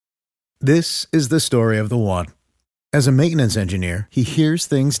This is the story of the one. As a maintenance engineer, he hears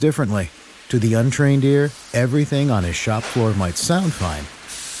things differently. To the untrained ear, everything on his shop floor might sound fine,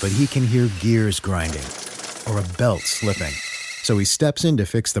 but he can hear gears grinding or a belt slipping. So he steps in to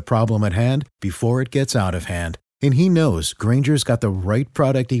fix the problem at hand before it gets out of hand. And he knows Grainger's got the right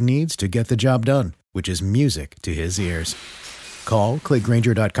product he needs to get the job done, which is music to his ears. Call, click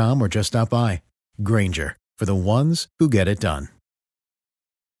Grainger.com, or just stop by. Grainger, for the ones who get it done.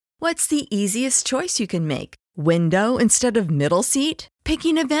 What's the easiest choice you can make? Window instead of middle seat?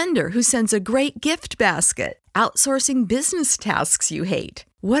 Picking a vendor who sends a great gift basket? Outsourcing business tasks you hate?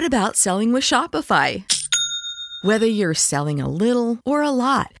 What about selling with Shopify? Whether you're selling a little or a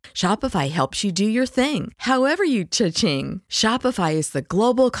lot, Shopify helps you do your thing, however you cha-ching. Shopify is the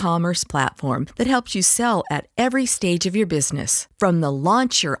global commerce platform that helps you sell at every stage of your business. From the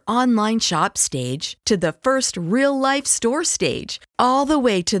launch your online shop stage to the first real-life store stage, all the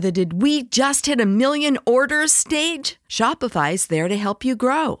way to the did we just hit a million orders stage. Shopify's there to help you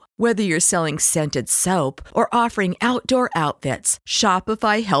grow. Whether you're selling scented soap or offering outdoor outfits,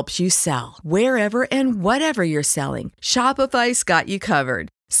 Shopify helps you sell. Wherever and whatever you're selling, Shopify's got you covered.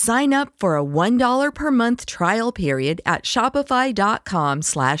 Sign up for a $1 per month trial period at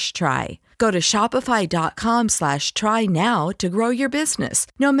shopify.com/try. Go to shopify.com/try now to grow your business,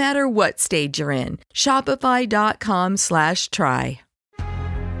 no matter what stage you're in. Shopify.com/try.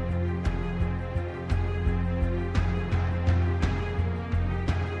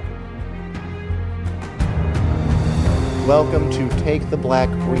 Welcome to Take the Black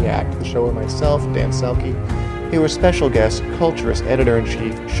React, the show with myself, Dan Selke, here with special guest, culturist,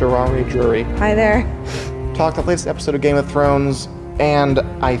 editor-in-chief, Sharari Drury. Hi there. Talk the latest episode of Game of Thrones, and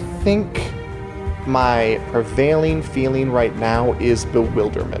I think my prevailing feeling right now is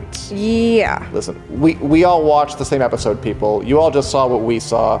bewilderment. Yeah. Listen, we all watched the same episode, people. You all just saw what we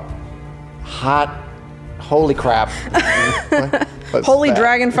saw. Hot, holy crap. Holy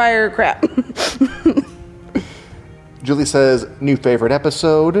Dragonfire crap. Julie says, new favorite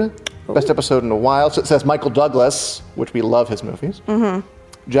episode. Best episode in a while. So it says Michael Douglas, which we love his movies. Mm-hmm.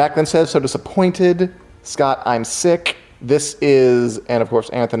 Jacqueline says, so disappointed. Scott, I'm sick. This is, and of course,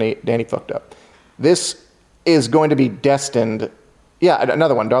 Anthony, Danny fucked up. This is going to be destined. Yeah,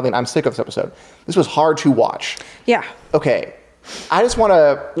 another one. Darlene, I'm sick of this episode. This was hard to watch. Yeah. Okay. I just want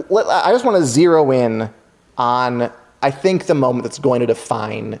to zero in on, I think, the moment that's going to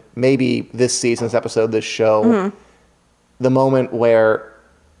define maybe this season's episode, this show. Mm-hmm. The moment where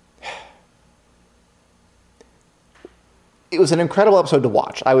it was an incredible episode to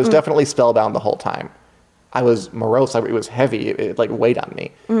watch. I was definitely spellbound the whole time. I was morose. It was heavy. It like weighed on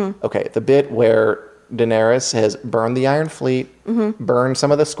me. Mm-hmm. Okay, the bit where Daenerys has burned the Iron Fleet, burned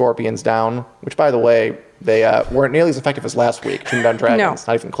some of the Scorpions down, which, by the way, they weren't nearly as effective as last week. Shooting down dragons,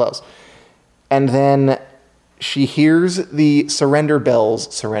 not even close. And then she hears the surrender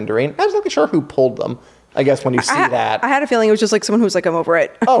bells surrendering. I was not sure who pulled them. I guess when you see that, I had a feeling it was just like someone who's like, I'm over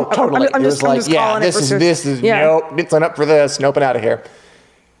it. Oh, totally. I'm just calling it. This is nope, didn't sign up for this. Nope, and out of here.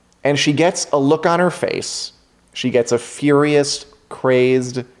 And she gets a look on her face. She gets a furious,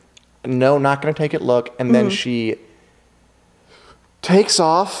 crazed, no, not going to take it look. And then she takes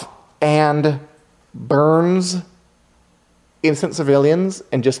off and burns innocent civilians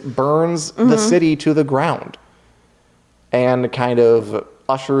and just burns the city to the ground. And kind of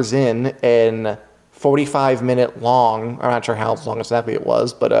ushers in an 45-minute long, I'm not sure how long exactly it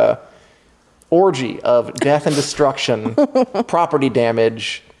was, but orgy of death and destruction, property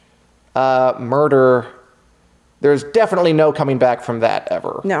damage, murder. There's definitely no coming back from that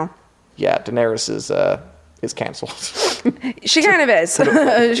ever. No. Yeah, Daenerys is canceled. She kind of is.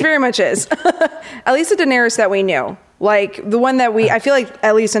 She very much is. At least the Daenerys that we knew. Like, the one that I feel like,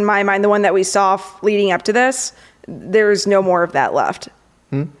 at least in my mind, the one that we saw leading up to this, there's no more of that left.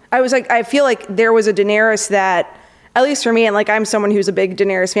 I feel like there was a Daenerys that, at least for me, and like I'm someone who's a big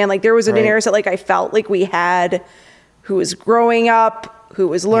Daenerys fan, like there was a Daenerys that like I felt like we had, who was growing up, who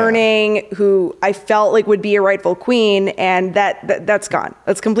was learning, who I felt like would be a rightful queen, and that's gone.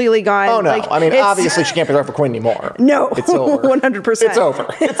 That's completely gone. Oh no! Like, I mean, obviously she can't be the rightful queen anymore. No, it's over. 100%. It's over.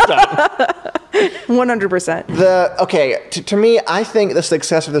 It's done. 100%. To me, I think the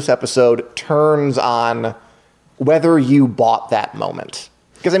success of this episode turns on whether you bought that moment.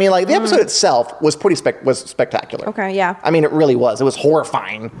 Because, I mean, like, the episode itself was pretty spectacular. Okay, yeah. I mean, it really was. It was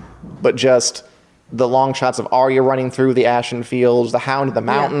horrifying. But just the long shots of Arya running through the ashen fields, the Hound of the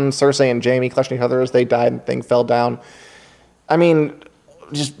Mountain, Cersei and Jaime clutching each other as they died and thing fell down. I mean,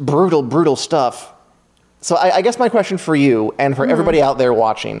 just brutal, brutal stuff. So I guess my question for you and for everybody out there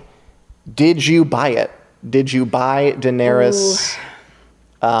watching, did you buy it? Did you buy Daenerys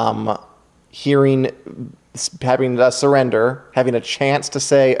having a surrender, having a chance to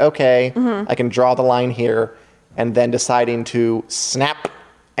say, okay, I can draw the line here, and then deciding to snap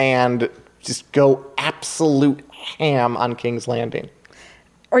and just go absolute ham on King's Landing.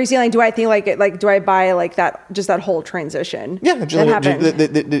 Are you saying, like, do I think like do I buy like that, just that whole transition? Yeah. that happened?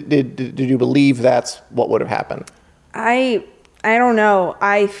 Did you believe that's what would have happened? I don't know.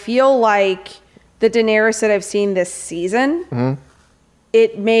 I feel like the Daenerys that I've seen this season,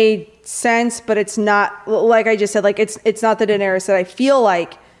 it made sense, but it's not, like I just said, like it's not the Daenerys that I feel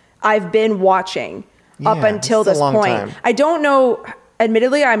like I've been watching up until this point. Time. I don't know.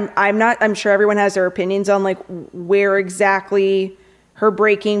 Admittedly, I'm sure everyone has their opinions on like where exactly her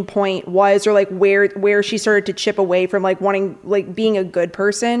breaking point was, or like where she started to chip away from like wanting, like being a good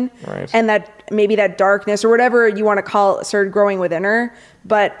person, right. And that maybe that darkness or whatever you want to call it started growing within her.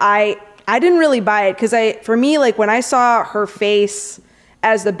 But I didn't really buy it, because for me, like when I saw her face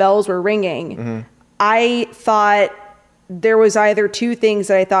as the bells were ringing, I thought there was either two things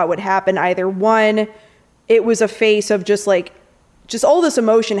that I thought would happen. Either one, it was a face of just all this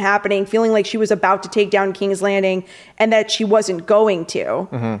emotion happening, feeling like she was about to take down King's Landing and that she wasn't going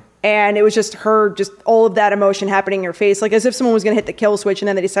to. And it was just her, just all of that emotion happening in her face, like as if someone was going to hit the kill switch and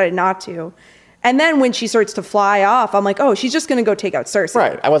then they decided not to. And then when she starts to fly off, I'm like, oh, she's just going to go take out Cersei.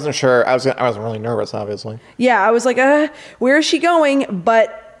 Right. I wasn't sure. I wasn't really nervous, obviously. Yeah, I was like, where is she going?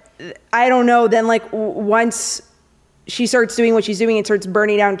 But I don't know. Then like once she starts doing what she's doing and starts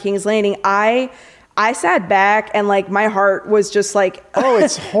burning down King's Landing, I sat back and like my heart was just like, oh,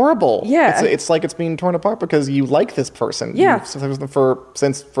 it's horrible. Yeah. It's like it's being torn apart because you like this person. Yeah. You've been them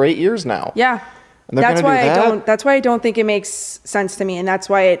for 8 years now. Yeah. And that's why that's why I don't think it makes sense to me. And that's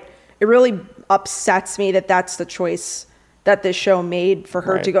why it really upsets me that that's the choice that this show made for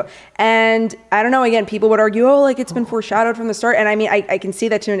her to go. And I don't know, again, people would argue, oh, like it's been foreshadowed from the start. And I mean, I can see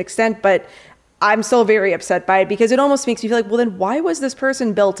that to an extent, but I'm still very upset by it, because it almost makes me feel like, well, then why was this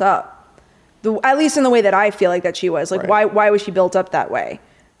person built up? At least in the way that I feel like that she was. Like, why was she built up that way?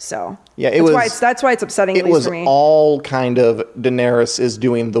 So yeah, that's why it's upsetting. It was all kind of Daenerys is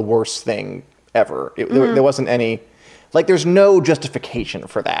doing the worst thing ever. There wasn't any, like, there's no justification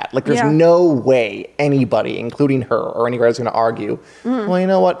for that. Like, there's no way anybody, including her or anybody, is going to argue. Well, you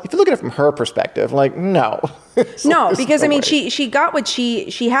know what? If you look at it from her perspective, like, no, no, because I mean, she got what she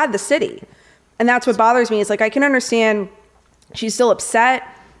had the city, and that's what bothers me. Is like I can understand she's still upset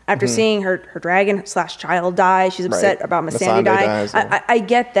after seeing her dragon/child die. She's upset about Missandei dying. I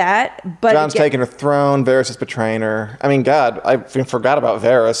get that, but Jon's taking her throne. Varys is betraying her. I mean, God, I forgot about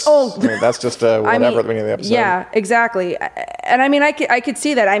Varys. Oh, I mean, that's just whatever at the beginning of the episode. Yeah, exactly. And I mean, I could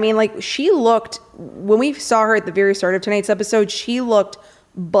see that. I mean, like she looked, when we saw her at the very start of tonight's episode, she looked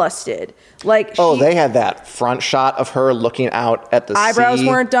busted. Like they had that front shot of her looking out at the eyebrows sea,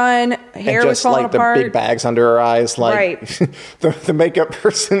 weren't done, hair was falling apart, the big bags under her eyes, like the makeup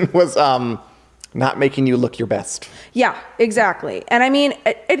person was not making you look your best. Yeah, exactly. And I mean,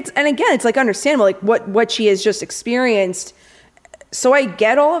 it's like understandable, like what she has just experienced. So I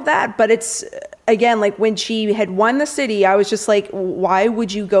get all of that, but it's, again, like when she had won the city, I was just like, why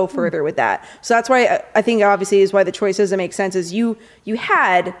would you go further with that? So that's why I think obviously is why the choice doesn't make sense, is you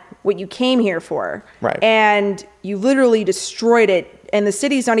had what you came here for. Right. And you literally destroyed it. And the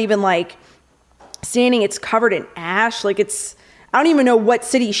city's not even like standing, it's covered in ash. Like I don't even know what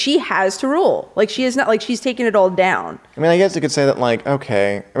city she has to rule. Like she is not, like she's taking it all down. I mean, I guess you could say that, like,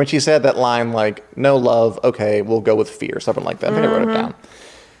 okay. I mean, she said that line, like, no love, okay, we'll go with fear, something like that. I think I wrote it down.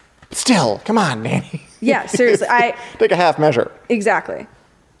 But still, come on, Nanny. Yeah, seriously. Take a half measure. Exactly.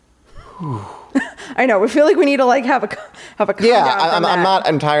 I know. We feel like we need to like have a calm down. I'm not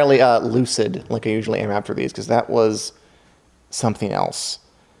entirely lucid like I usually am after these, because that was something else.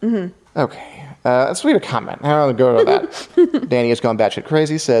 Okay. Let's read a comment. I'll go to that. Danny has gone batshit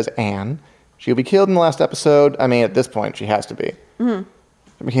crazy, says Anne. She'll be killed in the last episode. I mean, at this point, she has to be. It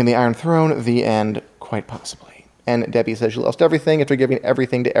became the Iron Throne, the end, quite possibly. And Debbie says she lost everything after giving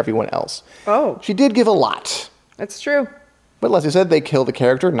everything to everyone else. Oh. She did give a lot. That's true. But Leslie said they killed the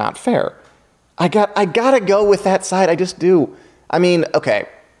character, not fair. I gotta go with that side. I just do. I mean, okay.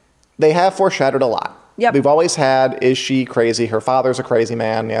 They have foreshadowed a lot. Yep. We've always had, is she crazy? Her father's a crazy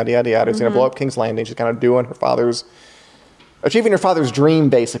man, yada, yada, yada. He's going to blow up King's Landing. She's kind of achieving her father's dream,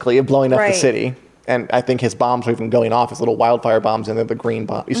 basically, of blowing up the city. And I think his bombs are even going off, his little wildfire bombs, and they're the green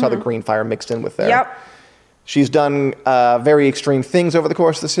bomb. You saw the green fire mixed in with there. Yep. She's done very extreme things over the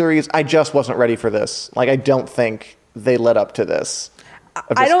course of the series. I just wasn't ready for this. Like, I don't think they led up to this.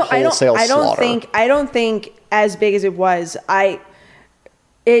 I don't think as big as it was,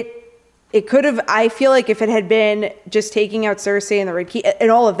 it could have, I feel like if it had been just taking out Cersei and the Red Keep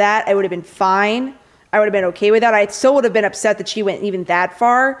and all of that, I would have been fine. I would have been okay with that. I still would have been upset that she went even that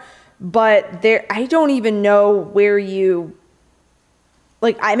far. But I don't even know where you,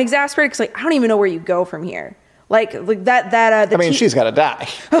 like, I'm exasperated because, like, I don't even know where you go from here. Like that. I mean, she's got to die.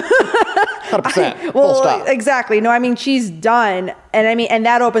 100%. Full stop. Exactly. No, I mean, she's done. And I mean, and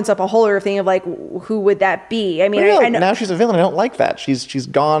that opens up a whole other thing of like, who would that be? I mean, I know. Now she's a villain. I don't like that. She's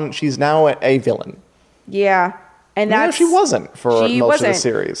gone. She's now a villain. Yeah. And that's. She wasn't for most of the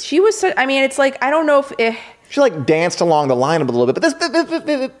series. She was, I mean, it's like, I don't know if. She like danced along the line a little bit, but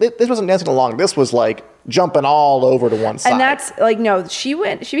this wasn't dancing along. This was like jumping all over to one side. And that's like, no, she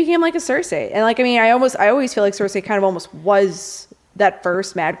became like a Cersei. And like, I mean, I always feel like Cersei kind of almost was that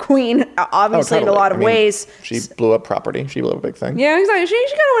first Mad Queen, obviously in a lot of ways. She blew up property. She blew up a big thing. Yeah, exactly. She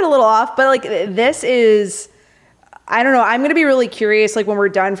kind of went a little off, but like this is, I don't know. I'm going to be really curious, like when we're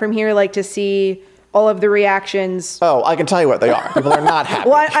done from here, like to see all of the reactions. Oh, I can tell you what they are. People are not happy.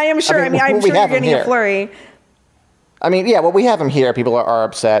 Well, I am sure. I'm sure you're getting a flurry. I mean, yeah, what we have them here, people are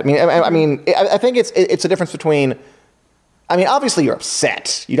upset. I think it's a difference between, I mean, obviously you're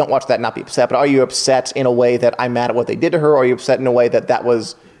upset. You don't watch that and not be upset, but are you upset in a way that I'm mad at what they did to her, or are you upset in a way that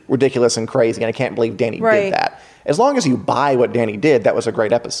was ridiculous and crazy and I can't believe Dany did that? As long as you buy what Dany did, that was a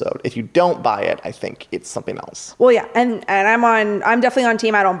great episode. If you don't buy it, I think it's something else. Well, yeah, and I'm definitely on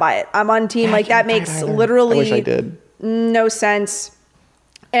team I don't buy it. I'm on team like that makes literally I wish I did. No sense.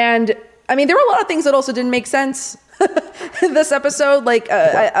 And I mean, there were a lot of things that also didn't make sense this episode, like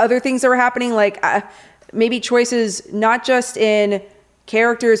other things that were happening, like maybe choices not just in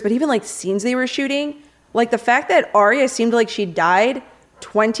characters, but even like scenes they were shooting. Like the fact that Arya seemed like she died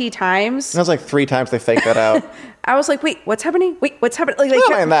 20 times. That was like 3 times they faked that out. I was like, wait, what's happening? Wait, what's happening? Like,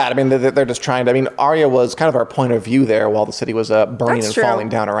 not only that, I mean, they're just trying to, I mean, Arya was kind of our point of view there while the city was burning and falling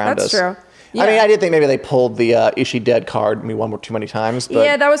down around us. That's true. Yeah. I mean, I did think maybe they pulled the is she dead card maybe one or too many times. But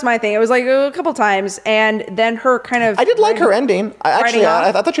yeah, that was my thing. It was like a couple times. And then her kind of... I did like her ending. I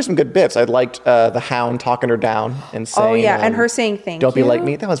thought she had some good bits. I liked the Hound talking her down and saying... Oh, yeah, and her saying thank you. Don't be like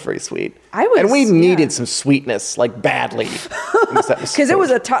me. That was very sweet. And we needed some sweetness, like, badly in this episode. Because it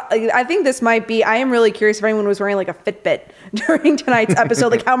was I think this might be... I am really curious if anyone was wearing, like, a Fitbit during tonight's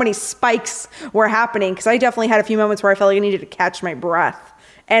episode, like, how many spikes were happening. Because I definitely had a few moments where I felt like I needed to catch my breath.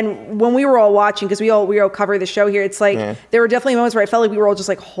 And when we were all watching, because we all cover the show here, it's like there were definitely moments where I felt like we were all just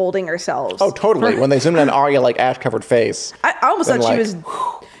like holding ourselves. Oh, totally. When they zoomed in on Arya, like ash-covered face. I almost thought she was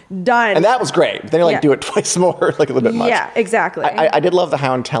done. And that was great. But then you do it twice more, like a little bit much. Yeah, exactly. I did love the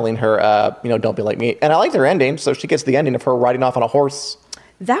Hound telling her, don't be like me. And I like their ending. So she gets the ending of her riding off on a horse.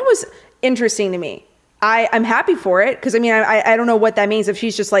 That was interesting to me. I'm happy for it because I mean I don't know what that means if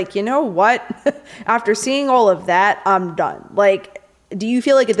she's just like, you know what, after seeing all of that, I'm done. Like, do you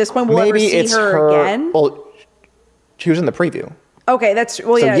feel like at this point we'll ever see her again? Well, she was in the preview. Okay, that's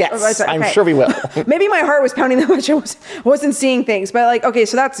well, so yeah. Yes, okay. I'm sure we will. Maybe my heart was pounding that much I wasn't seeing things, but like, okay,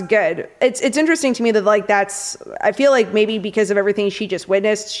 so that's good. It's interesting to me that like that's. I feel like maybe because of everything she just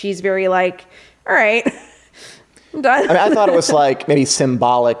witnessed, she's very like, all right, I'm done. I mean, I thought it was like maybe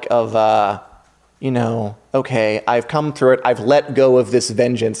symbolic of, okay, I've come through it. I've let go of this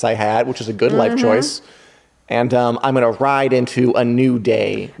vengeance I had, which is a good life choice. And I'm going to ride into a new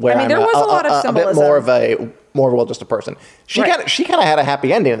day where there was a lot of symbolism. A bit more of just a person. She kind of had a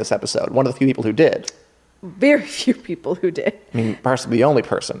happy ending in this episode. One of the few people who did. Very few people who did. I mean, possibly the only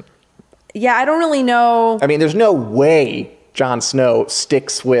person. Yeah, I don't really know. I mean, there's no way Jon Snow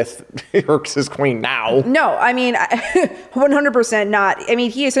sticks with Xerxes' queen now. No, I mean, 100% not. I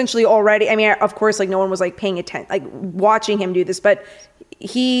mean, he essentially already, I mean, of course, like no one was like paying attention, like watching him do this, but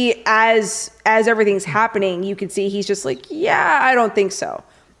he, as everything's happening, you can see he's just like, yeah, I don't think so.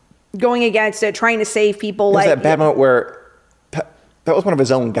 Going against it, trying to save people. There's that bad moment where that was one of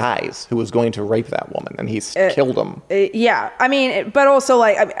his own guys who was going to rape that woman, and he's killed him. Yeah, I mean, but also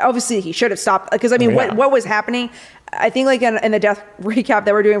like, I mean, obviously he should have stopped because I mean, what was happening? I think like in the death recap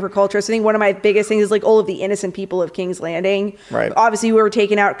that we're doing for Culturist, I think one of my biggest things is like all of the innocent people of King's Landing. Right. Obviously, we were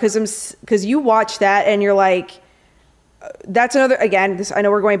taken out because you watch that and you're like. That's another, again, I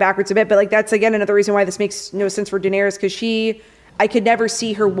know we're going backwards a bit, but like that's again another reason why this makes no sense for Daenerys, because I could never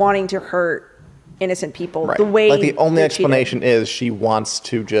see her wanting to hurt innocent people the way. Like the only explanation is she wants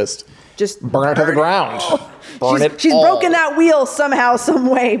to just burn it to the ground. She's broken that wheel somehow, some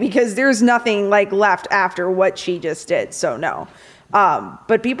way, because there's nothing like left after what she just did. So no.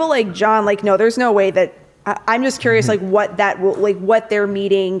 But people like Jon, like, no, there's no way that I'm just curious, like what that will, like what their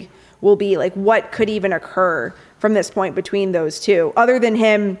meeting will be, like what could even occur from this point between those two, other than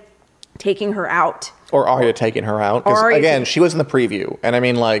him taking her out. Or Arya taking her out. Because again, she was in the preview. And I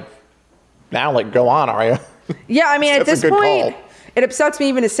mean, like, now, like, go on, Arya. Yeah, I mean, at That's this a good point, call. it upsets me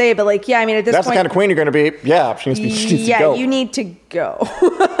even to say it, but like, yeah, I mean, at this That's point, the kind of queen you're going to be. Yeah, she needs to go. you need to go.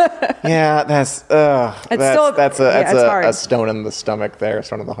 Yeah, that's hard. a stone in the stomach there, a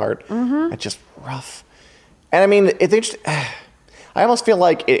stone in the heart. Mm-hmm. It's just rough. And I mean, I almost feel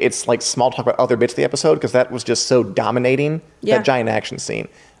like it's like small talk about other bits of the episode because that was just so dominating, that giant action scene.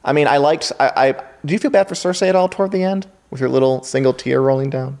 I mean, do you feel bad for Cersei at all toward the end with your little single tear rolling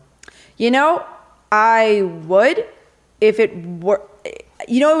down? You know, I would if it were.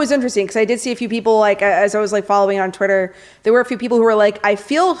 You know, it was interesting because I did see a few people, like, as I was like following on Twitter, there were a few people who were like, I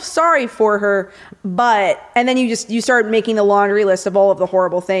feel sorry for her, and then you start making the laundry list of all of the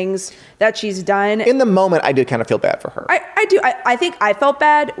horrible things that she's done. In the moment, I did kind of feel bad for her. I do. I think I felt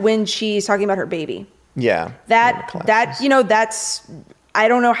bad when she's talking about her baby. Yeah. That, you know, that's, I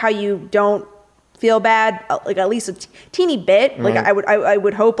don't know how you don't feel bad, like at least a teeny bit. Like I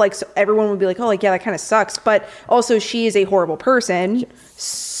would hope like so everyone would be like, oh, like, yeah, that kind of sucks. But also she is a horrible person.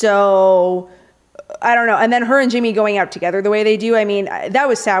 So I don't know. And then her and Jimmy going out together the way they do. I mean, that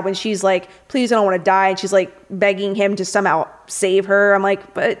was sad when she's like, please, I don't want to die. And she's like begging him to somehow save her. I'm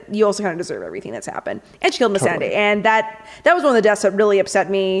like, but you also kind of deserve everything that's happened. And she killed Missandei. And that was one of the deaths that really upset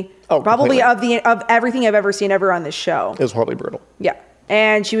me. Oh, probably completely. Of everything I've ever seen ever on this show. It was horribly brutal. Yeah.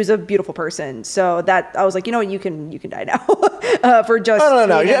 And she was a beautiful person, so that I was like, you know what, you can die now for just.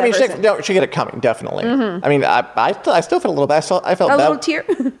 No. I mean, she had it coming, definitely. Mm-hmm. I mean, I still felt a little bad. I felt a bad little tear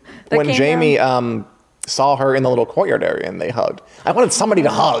when Jamie saw her in the little courtyard area and they hugged. I wanted somebody to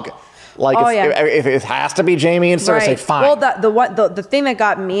hug. Like, if it has to be Jamie and Cersei, fine. Well, the thing that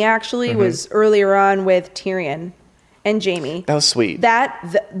got me actually was earlier on with Tyrion and Jamie. That was sweet.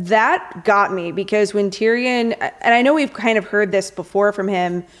 That got me because when Tyrion, and I know we've kind of heard this before from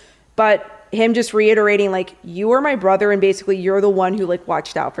him, but him just reiterating like, you are my brother and basically you're the one who like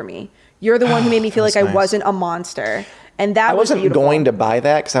watched out for me. You're the one who made me feel like nice. I wasn't a monster. And that was beautiful. I wasn't going to buy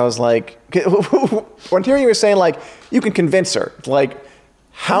that because I was like, when Tyrion was saying like, you can convince her, like,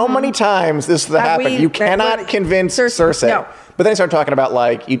 how many times this has happened? You cannot convince Cersei. No. But then he started talking about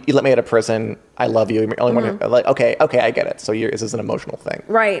like, you let me out of prison. I love you. You're the only one who, like, okay, I get it. So this is an emotional thing.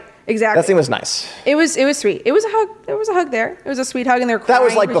 Right. Exactly. That scene was nice. It was sweet. It was a hug. There was a hug there. It was a sweet hug, and they're crying. That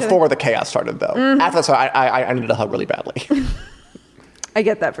was like before the chaos started, though. Mm-hmm. After that, so I needed a hug really badly. I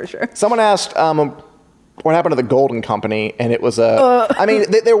get that for sure. Someone asked, what happened to the Golden Company, and it was I mean,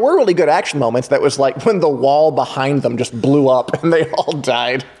 there were really good action moments. That was like when the wall behind them just blew up and they all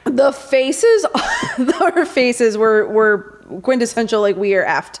died. The faces, their faces were quintessential. Like, we are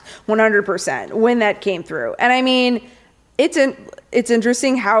effed 100% when that came through. And I mean, it's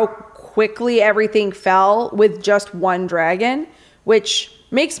interesting how quickly everything fell with just one dragon, which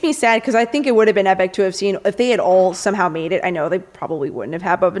makes me sad because I think it would have been epic to have seen if they had all somehow made it. I know they probably wouldn't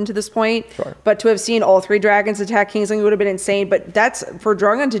have up until this point, sure. But to have seen all three dragons attack Kingsland would have been insane. But that's for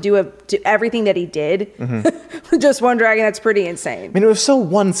Drogon to do everything that he did with just one dragon. That's pretty insane. I mean, it was so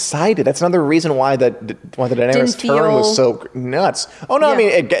one-sided. That's another reason why the Daenerys turn was so nuts. Oh no, yeah. I mean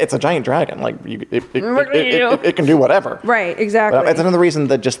it's a giant dragon. Like it can do whatever. Right. Exactly. But it's another reason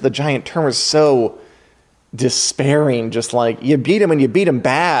that just the giant turn was so despairing, just like you beat him and you beat him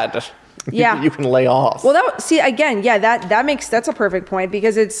bad. Yeah, you can lay off. Well, that's a perfect point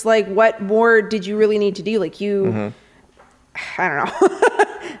because it's like, what more did you really need to do? Like I don't know.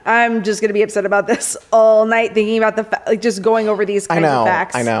 I'm just gonna be upset about this all night thinking about like just going over these kinds of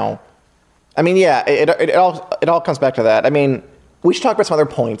facts. I know. I mean, yeah, it all comes back to that. I mean, we should talk about some other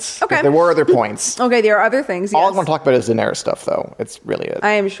points. Okay. There were other points. Okay, there are other things. All I want to talk about is Daenerys stuff, though. It's really it.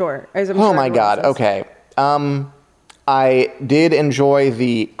 I am sure. Oh my God. Okay. I did enjoy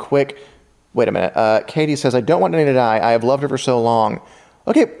the quick. Wait a minute. Katie says, I don't want Dany to die. I have loved her for so long.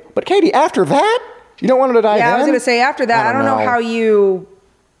 Okay, but Katie, after that, you don't want her to die. Yeah, then? I was going to say after that. I don't know how you.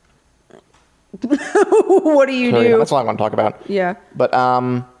 What do you do? That's all I want to talk about. Yeah. But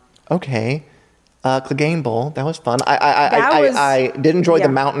okay. Clegane Bowl. That was fun. I did enjoy the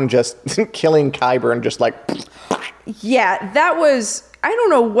mountain just killing Qyburn, just like. Yeah, that was. I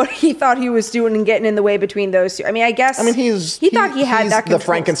don't know what he thought he was doing and getting in the way between those two. I mean, I guess. I mean, he thought he had that control. The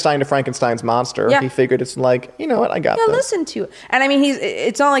Frankenstein to Frankenstein's monster. Yeah. He figured it's like, you know what, I got this. Listen to it. And I mean,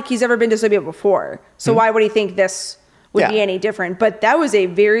 it's not like he's ever been disobedient before. So why would he think this would be any different? But that was a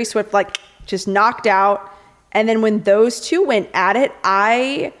very swift, like, just knocked out. And then when those two went at it,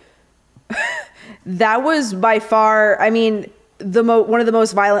 that was by far, I mean, one of the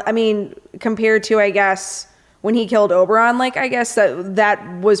most violent, I mean, compared to, I guess, when he killed Oberyn, like, I guess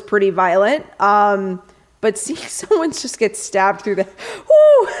that was pretty violent. But seeing someone just get stabbed through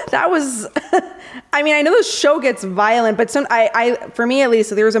whoo, that was, I mean, I know the show gets violent, but for me at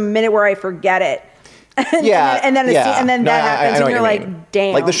least, there was a minute where I forget it. And then that happens, and you're like,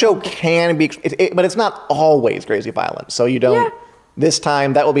 damn. Like the show can be, but it's not always crazy violent. So you don't. Yeah. This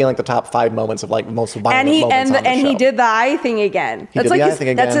time, that will be in like the top 5 moments of like most violent moments on the show. And he did the eye thing again.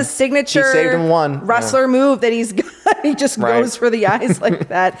 That's his signature. He saved him one wrestler move that he's got. He just goes for the eyes like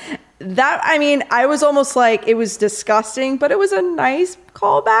that. I mean, I was almost like, it was disgusting, but it was a nice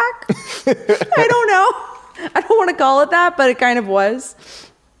callback. I don't know. I don't want to call it that, but it kind of was.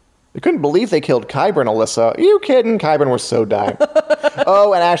 I couldn't believe they killed Qyburn, Alyssa. Are you kidding? Qyburn was so dying.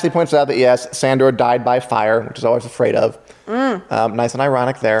 Oh, and Ashley points out that, yes, Sandor died by fire, which is always afraid of. Nice and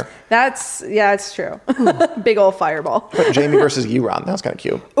ironic there. It's true. Big old fireball. But Jamie versus Euron, that was kind of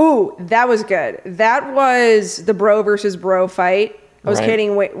cute. Ooh, that was good. That was the bro versus bro fight I was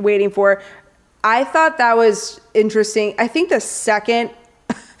waiting for. I thought that was interesting. I think the second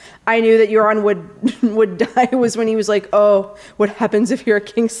I knew that Euron would die was when he was like, oh, what happens if you're a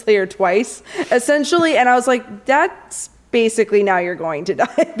Kingslayer twice? Essentially. And I was like, that's basically now you're going to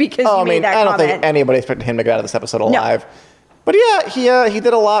die because you made that comment. I don't think anybody expected him to get out of this episode alive. No. But yeah, he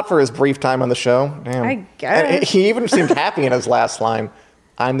did a lot for his brief time on the show. Damn. I guess. And he even seemed happy in his last line.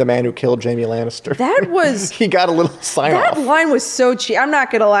 I'm the man who killed Jaime Lannister. That was... he got a little sign-off. That line was so cheesy. I'm not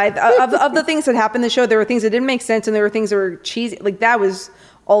going to lie. Of the things that happened in the show, there were things that didn't make sense and there were things that were cheesy. Like, that was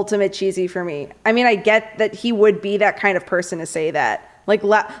ultimate cheesy for me. I mean, I get that he would be that kind of person to say that.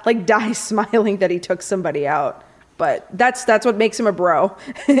 Like die smiling that he took somebody out. But that's what makes him a bro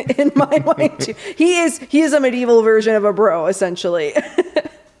in my mind too. He is a medieval version of a bro, essentially.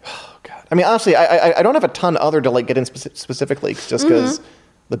 Oh God. I mean, honestly, I don't have a ton other to like get in specifically, just because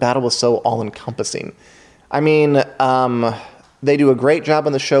the battle was so all encompassing. I mean, they do a great job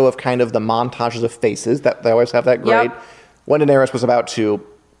on the show of kind of the montages of faces that they always have that great. Yep. When Daenerys was about to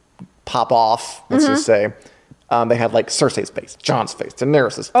pop off, let's just say, they had like Cersei's face, Jon's face,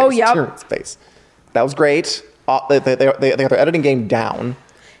 Daenerys' face, Tyrion's face. That was great. They got their editing game down.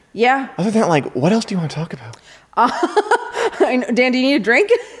 Yeah. Other than that, like, what else do you want to talk about? Dan, do you need a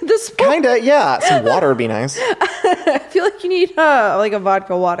drink? Kinda, yeah. Some water would be nice. I feel like you need like a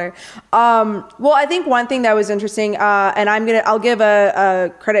vodka water. Well, I think one thing that was interesting, and I'll give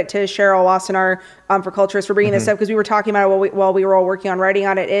a credit to Cheryl Wassenaar for Culturist for bringing this up, because we were talking about it while we were all working on writing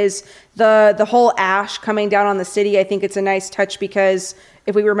on it, is the whole ash coming down on the city. I think it's a nice touch because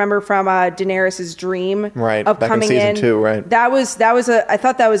if we remember from Daenerys' dream of back coming in season 2, right? I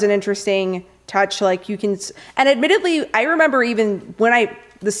thought that was an interesting touch. Like you can, and admittedly, I remember even when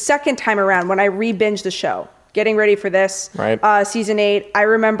the second time around when I re-binged the show, getting ready for this season 8, I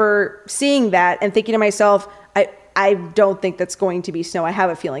remember seeing that and thinking to myself, I don't think that's going to be snow. I have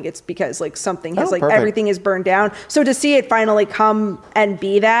a feeling it's because like something has everything is burned down. So to see it finally come and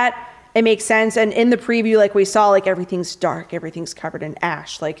be that, it makes sense. And in the preview, like we saw, like everything's dark, everything's covered in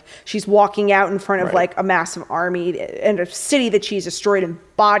ash. Like she's walking out in front of like a massive army and a city that she's destroyed and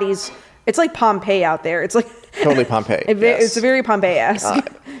bodies. It's like Pompeii out there. It's like totally Pompeii. It's a very Pompeii-esque,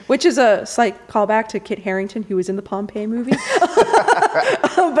 which is a slight callback to Kit Harington, who was in the Pompeii movie.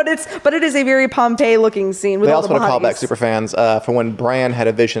 but it is a very Pompeii-looking scene. With they all also want to call back superfans for when Bran had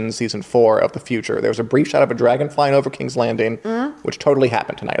a vision season 4 of the future. There was a brief shot of a dragon flying over King's Landing, which totally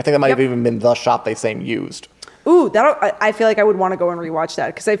happened tonight. I think that might have even been the shot they same used. Ooh, I feel like I would want to go and rewatch that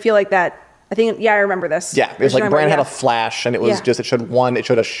because I feel like that. I remember this. Yeah, it was like Bran had a flash, and it was just it showed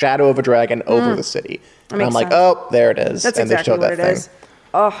a shadow of a dragon over the city, and I'm like, oh, there it is. That's and exactly they showed what that it thing. is.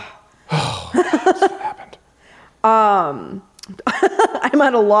 Oh, what happened? I'm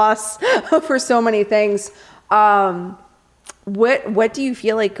at a loss for so many things. What do you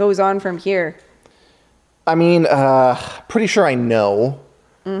feel like goes on from here? I mean, pretty sure I know.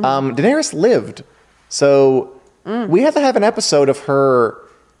 Daenerys lived, so we have to have an episode of her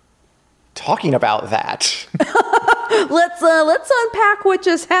talking about that. Let's unpack what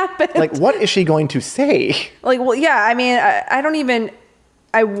just happened. Like, what is she going to say? Like, well, yeah, I mean,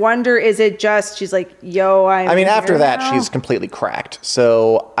 I wonder, is it just, she's like, yo, I mean, after that, she's completely cracked.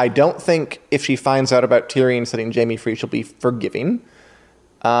 So I don't think if she finds out about Tyrion setting Jaime free, she'll be forgiving.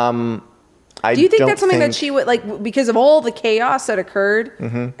 Do you think that's something that she would, like, because of all the chaos that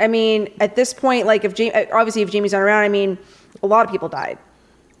occurred? I mean, at this point, like, if Jaime's not around, I mean, a lot of people died.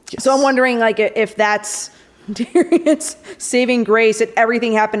 Yes. So I'm wondering, like, if that's Tyrion's saving grace, that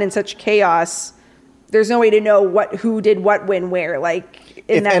everything happened in such chaos. There's no way to know who did what, when, where. Like,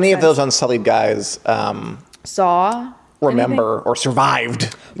 if any of those Unsullied guys remember, or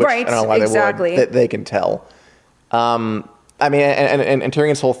survived, which I don't know why they would, that they can tell. I mean, and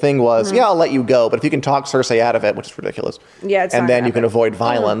Tyrion's whole thing was, I'll let you go, but if you can talk Cersei out of it, which is ridiculous. Yeah, it's and not then gonna you can happen. avoid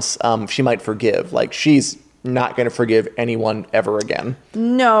violence. She might forgive. Like, she's not going to forgive anyone ever again.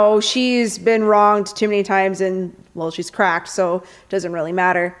 No, she's been wronged too many times, and well, she's cracked, so it doesn't really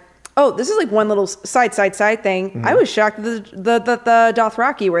matter. Oh, this is like one little side thing. I was shocked that the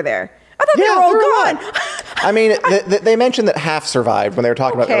Dothraki were there. I thought they were all gone. I mean, they mentioned that half survived when they were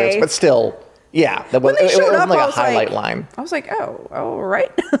talking about Okay. Arya, but still, yeah, When they showed up, like I a was highlight like, line. I was like, oh, all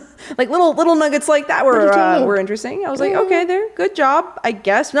right. Like little nuggets like that were interesting. I was like, okay, there, good job, I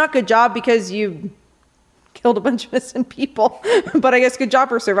guess. Not good job because you killed a bunch of innocent people, but I guess good job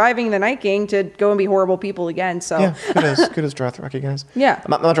for surviving the Night King to go and be horrible people again. So Yeah, good as Dothraki guys. Yeah.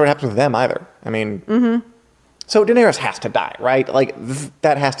 I'm not sure what happens with them either. I mean, so Daenerys has to die, right? Like,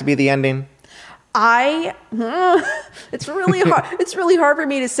 that has to be the ending. It's really hard. It's really hard for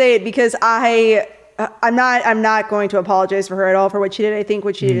me to say it because I'm not going to apologize for her at all for what she did. I think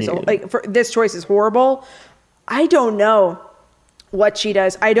what she did is like, for this choice is horrible. I don't know what she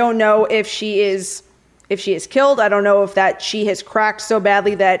does. I don't know if she is killed. I don't know if that she has cracked so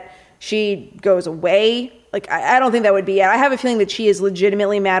badly that she goes away. Like, I don't think that would be it. I have a feeling that she is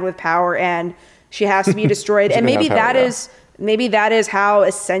legitimately mad with power and she has to be destroyed. And maybe maybe that is how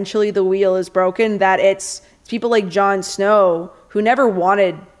essentially the wheel is broken, that it's people like Jon Snow who never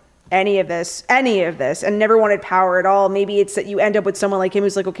wanted any of this and never wanted power at all. Maybe it's that you end up with someone like him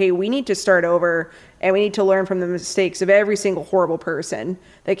who's like, okay, we need to start over and we need to learn from the mistakes of every single horrible person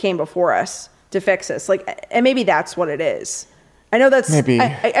that came before us to fix us. Like, and maybe that's what it is. I know that's maybe.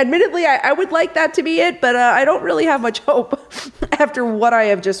 Admittedly, I would like that to be it, but I don't really have much hope after what I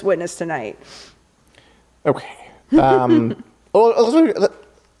have just witnessed tonight. Okay. Let's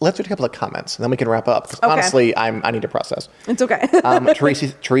do a couple of comments, and then we can wrap up. 'Cause honestly, I need to process. It's okay.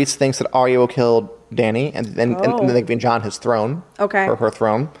 Therese thinks that Arya will kill Dany, and then they give Jon his throne. Okay. Her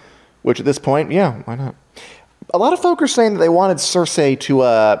throne. Which at this point, yeah, why not? A lot of folk are saying that they wanted Cersei to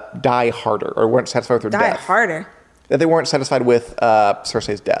die harder, or weren't satisfied with her death. Die harder. That they weren't satisfied with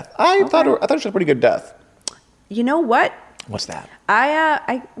Cersei's death. I thought it was a pretty good death. You know what? What's that?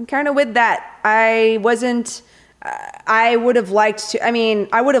 I'm kind of with that. I wasn't. I would have liked to. I mean,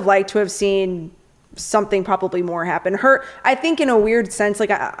 I would have liked to have seen something probably more happen. I think in a weird sense,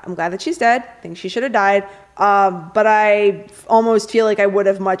 like I'm glad that she's dead. I think she should have died. But I almost feel like I would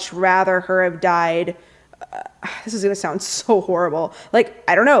have much rather her have died. This is gonna sound so horrible. Like,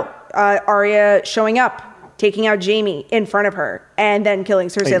 I don't know, Arya showing up, taking out Jaime in front of her, and then killing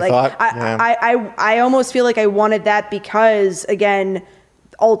Cersei. I almost feel like I wanted that because, again,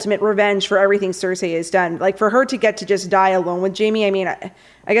 ultimate revenge for everything Cersei has done. Like, for her to get to just die alone with Jaime, I mean,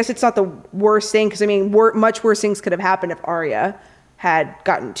 I guess it's not the worst thing, because I mean, much worse things could have happened if Arya had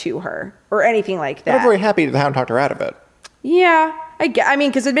gotten to her or anything like that. I'm very happy to have talked her out of it. Yeah, I mean,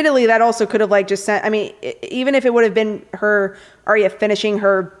 because admittedly, that also could have like just sent. I mean, even if it would have been Arya finishing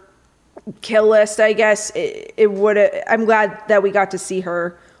her kill list, I guess it would have. I'm glad that we got to see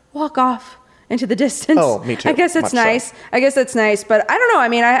her walk off into the distance. Oh, me too. I guess it's nice. So. I guess that's nice, but I don't know. I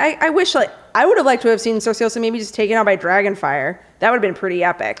mean, I wish I would have liked to have seen Cersei also maybe just taken out by Dragonfire. That would have been pretty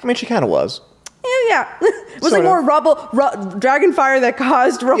epic. I mean, she kind of was. Yeah. It was like more Dragonfire that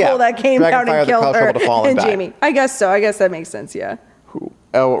caused rubble that came down and killed her and Jaime. I guess so. I guess that makes sense, yeah.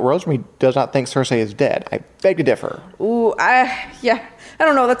 Rosemary does not think Cersei is dead. I beg to differ. Ooh, I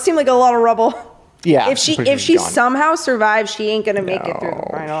don't know. That seemed like a lot of rubble. Yeah. If she somehow survives, she ain't gonna make it through the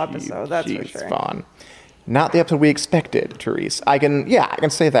final episode. That's for sure. She's fine. Not the episode we expected, Therese. I can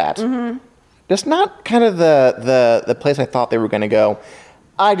say that. Mm-hmm. Just not kind of the place I thought they were going to go.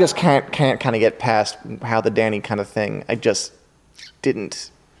 I just can't kind of get past how the Dany kind of thing. I just didn't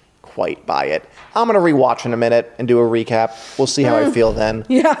quite buy it. I'm going to rewatch in a minute and do a recap. We'll see how I feel then.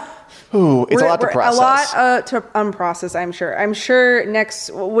 Yeah. Ooh, it's a lot to process. A lot to unprocess, I'm sure. I'm sure next,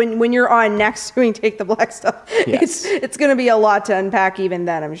 when you're on next doing Take the Black stuff, yes. it's going to be a lot to unpack even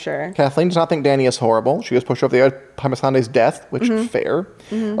then, I'm sure. Kathleen does not think Dany is horrible. She was pushed over the edge by Missandei's death, which fair.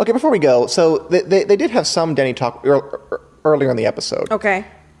 Mm-hmm. Okay, before we go, so they did have some Dany talk earlier in the episode. Okay.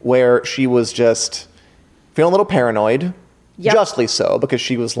 Where she was just feeling a little paranoid. Yep. Justly so, because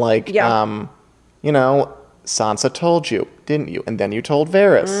she was like, Sansa told you, didn't you? And then you told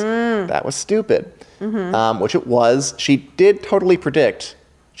Varys. That was stupid. Mm-hmm. Which it was. She did totally predict.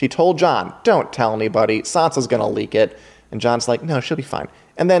 She told Jon, don't tell anybody. Sansa's going to leak it. And Jon's like, no, she'll be fine.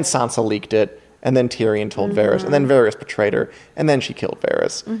 And then Sansa leaked it. And then Tyrion told Varys. And then Varys betrayed her. And then she killed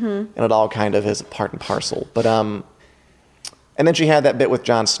Varys. Mm-hmm. And it all kind of is part and parcel. But, and then she had that bit with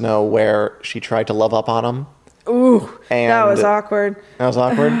Jon Snow where she tried to love up on him. Ooh, And that was awkward. That was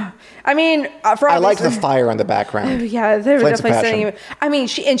awkward. I mean, I like the fire in the background. Yeah, they were Flames of definitely passion. sending. I mean,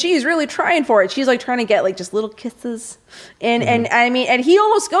 she's really trying for it. She's like trying to get like just little kisses, and I mean, and he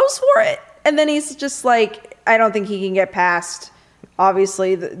almost goes for it, and then he's just like, I don't think he can get past,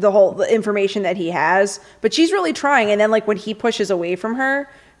 obviously, the whole information that he has. But she's really trying, and then like when he pushes away from her,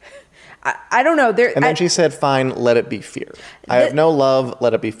 I don't know. And then she said, "Fine, let it be fear. I have no love.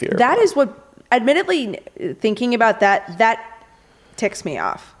 Let it be fear." That is what. Admittedly, thinking about that ticks me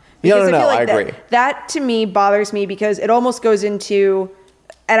off. No, Because I agree. That to me bothers me because it almost goes into,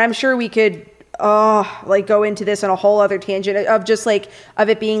 and I'm sure we could like go into this on a whole other tangent of just like of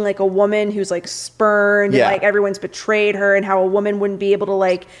it being like a woman who's like spurned and like everyone's betrayed her, and how a woman wouldn't be able to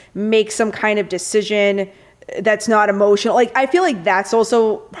like make some kind of decision that's not emotional. Like I feel like that's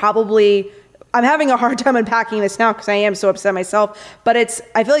also probably. I'm having a hard time unpacking this now because I am so upset myself. But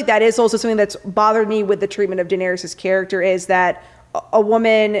I feel like that is also something that's bothered me with the treatment of Daenerys' character, is that a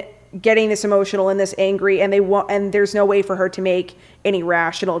woman getting this emotional and this angry, and there's no way for her to make any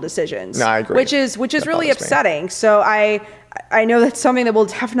rational decisions. No, I agree. Which is really upsetting. So I know that's something that we'll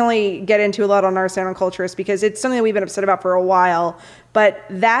definitely get into a lot on our Sound on Culturist, because it's something that we've been upset about for a while. But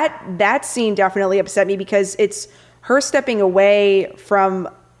that scene definitely upset me because it's her stepping away from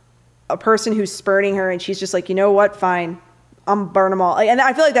a person who's spurning her, and she's just like, you know what, fine, I'm burn them all. And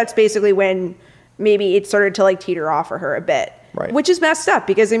I feel like that's basically when maybe it started to like teeter off for her a bit, right? Which is messed up,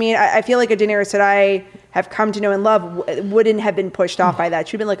 because I mean, I feel like a Daenerys that I have come to know and love wouldn't have been pushed off by that.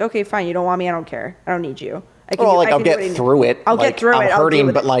 She'd been like, okay, fine, you don't want me, I don't care, I don't need you. I'll get through it. I'll get through it. I'm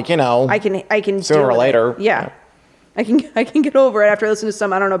hurting, but like, you know, I can sooner or later. Yeah. I can get over it after I listen to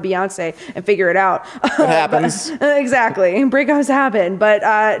some, I don't know, Beyonce and figure it out. It happens. Exactly. Breakups happen, but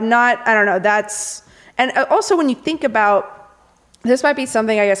I don't know. That's, and also when you think about, this might be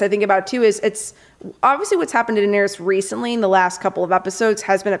something I guess I think about too, is it's obviously what's happened to Daenerys recently in the last couple of episodes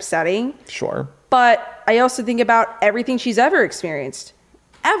has been upsetting. Sure. But I also think about everything she's ever experienced.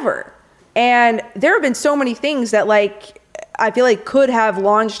 Ever. And there have been so many things that like, I feel like could have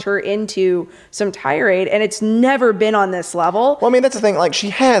launched her into some tirade, and it's never been on this level. Well, I mean, that's the thing. Like, she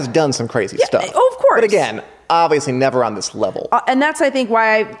has done some crazy stuff. Oh, of course. But again, obviously never on this level. And that's, I think,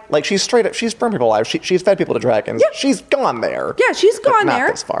 why like, she's straight up, she's burned people alive. She's fed people to dragons. Yeah. She's gone there. Yeah, she's gone but there.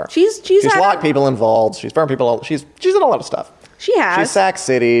 Not this far. She's locked people involved. She's burned people. She's done a lot of stuff. She has. She sacked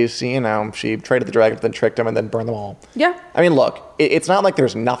cities. She traded the dragons, then tricked them, and then burned them all. Yeah. I mean, look, it's not like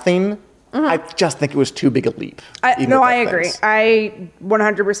there's nothing. I just think it was too big a leap. I agree. I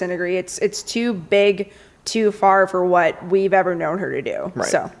 100% agree. It's too big, too far for what we've ever known her to do. Right.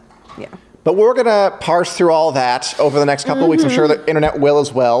 So, yeah. But we're going to parse through all that over the next couple of weeks. I'm sure the internet will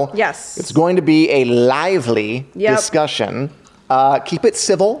as well. Yes. It's going to be a lively discussion. Keep it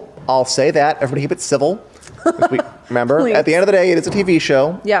civil. I'll say that. Everybody keep it civil. Remember, at the end of the day, it is a TV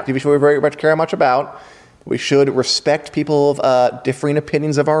show. Yeah. TV show we very much care much about. We should respect people of differing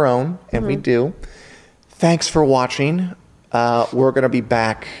opinions of our own, and we do. Thanks for watching. We're going to be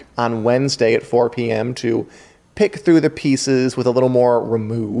back on Wednesday at 4 p.m. to pick through the pieces with a little more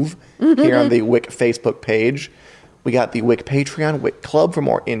remove here on the Wick Facebook page. We got the Wick Patreon, Wick Club for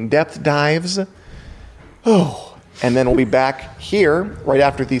more in-depth dives. Oh, and then we'll be back here right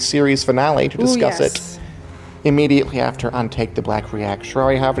after the series finale to discuss it immediately after on Take the Black React.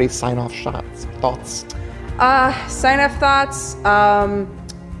 Sherry, have any sign-off thoughts? Sign-off thoughts.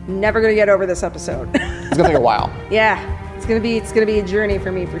 Never gonna get over this episode. It's gonna take a while. Yeah, it's gonna be a journey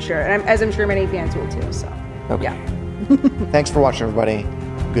for me for sure, and as I'm sure many fans will too. So, okay. Yeah. Thanks for watching, everybody.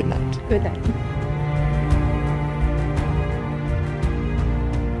 Good night. Good night.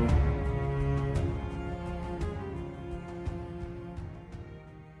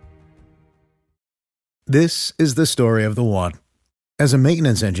 This is the story of the one. As a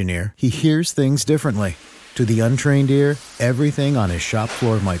maintenance engineer, he hears things differently. To the untrained ear, everything on his shop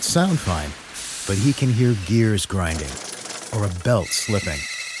floor might sound fine, but he can hear gears grinding or a belt slipping.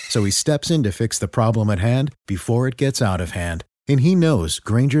 So he steps in to fix the problem at hand before it gets out of hand. And he knows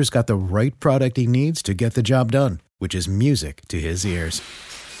Grainger's got the right product he needs to get the job done, which is music to his ears.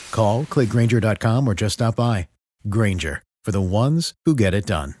 Call, click Grainger.com, or just stop by. Grainger, for the ones who get it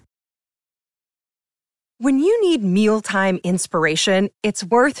done. When you need mealtime inspiration, it's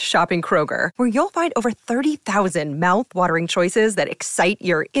worth shopping Kroger, where you'll find over 30,000 mouth-watering choices that excite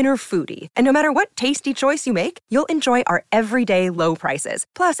your inner foodie. And no matter what tasty choice you make, you'll enjoy our everyday low prices,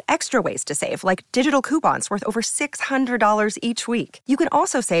 plus extra ways to save, like digital coupons worth over $600 each week. You can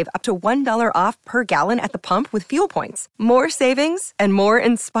also save up to $1 off per gallon at the pump with fuel points. More savings and more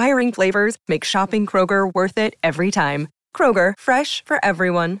inspiring flavors make shopping Kroger worth it every time. Kroger, fresh for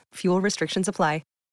everyone. Fuel restrictions apply.